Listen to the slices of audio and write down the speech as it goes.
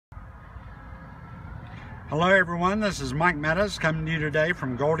Hello everyone, this is Mike Meadows coming to you today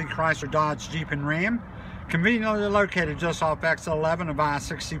from Goldy Chrysler Dodge Jeep and Ram, conveniently located just off exit 11 of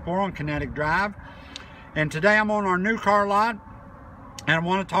I-64 on Kinetic Drive. And today I'm on our new car lot and I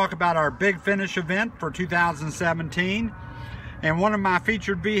want to talk about our big finish event for 2017. And one of my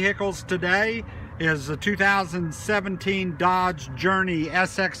featured vehicles today is the 2017 Dodge Journey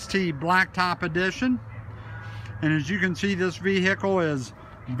SXT Blacktop Edition. And as you can see, this vehicle is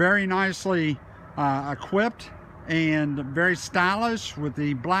very nicely equipped and very stylish with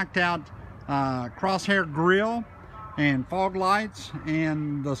the blacked out crosshair grille and fog lights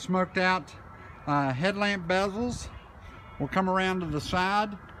and the smoked out headlamp bezels. We'll come around to the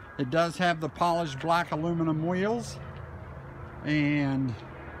side. It does have the polished black aluminum wheels and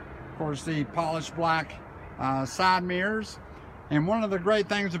of course the polished black side mirrors. And one of the great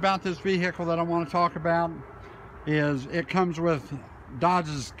things about this vehicle that I want to talk about is it comes with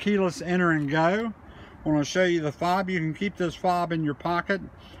Dodge's keyless enter and go. I want to show you the fob. You can keep this fob in your pocket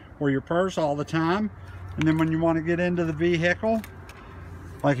or your purse all the time, and then when you want to get into the vehicle,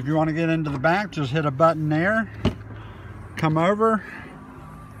 like if you want to get into the back, just hit a button there, come over,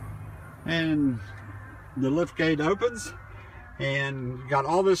 and the lift gate opens and you got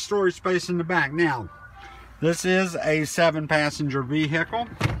all this storage space in the back. Now this is a 7-passenger vehicle,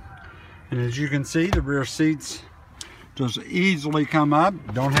 and as you can see, the rear seats just easily come up.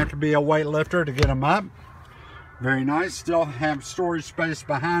 Don't have to be a weightlifter to get them up. Very nice. Still have storage space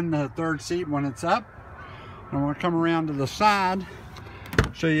behind the third seat when it's up. I'm going to come around to the side,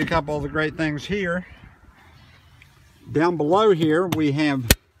 show you a couple of the great things here. Down below here we have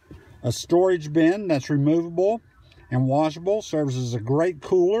a storage bin that's removable and washable. Serves as a great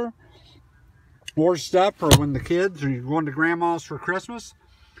cooler or stuff for when the kids are going to grandma's for Christmas.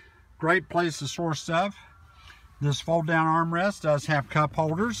 Great place to store stuff. This fold down armrest does have cup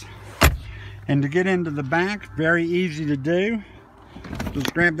holders. And to get into the back, very easy to do.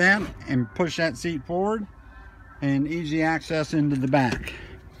 Just grab that and push that seat forward and easy access into the back.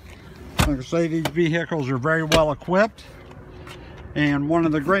 Like I say, these vehicles are very well equipped. And one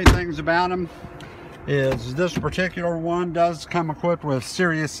of the great things about them is this particular one does come equipped with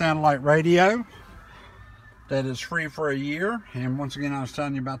Sirius satellite radio. That is free for a year. And once again, I was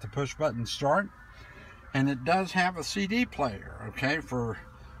telling you about the push button start. And it does have a CD player, okay, for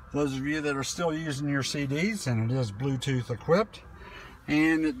those of you that are still using your CDs, and it is Bluetooth equipped.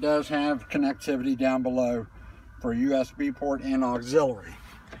 And it does have connectivity down below for USB port and auxiliary.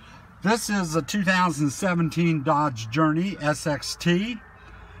 This is the 2017 Dodge Journey SXT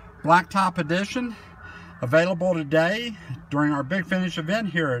Blacktop Edition, available today during our big finish event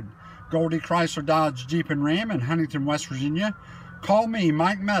here at Goldy Chrysler Dodge Jeep and Ram in Huntington, West Virginia. Call me,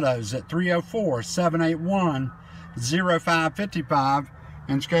 Mike Meadows, at 304-781-0555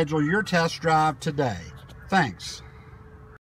 and schedule your test drive today. Thanks.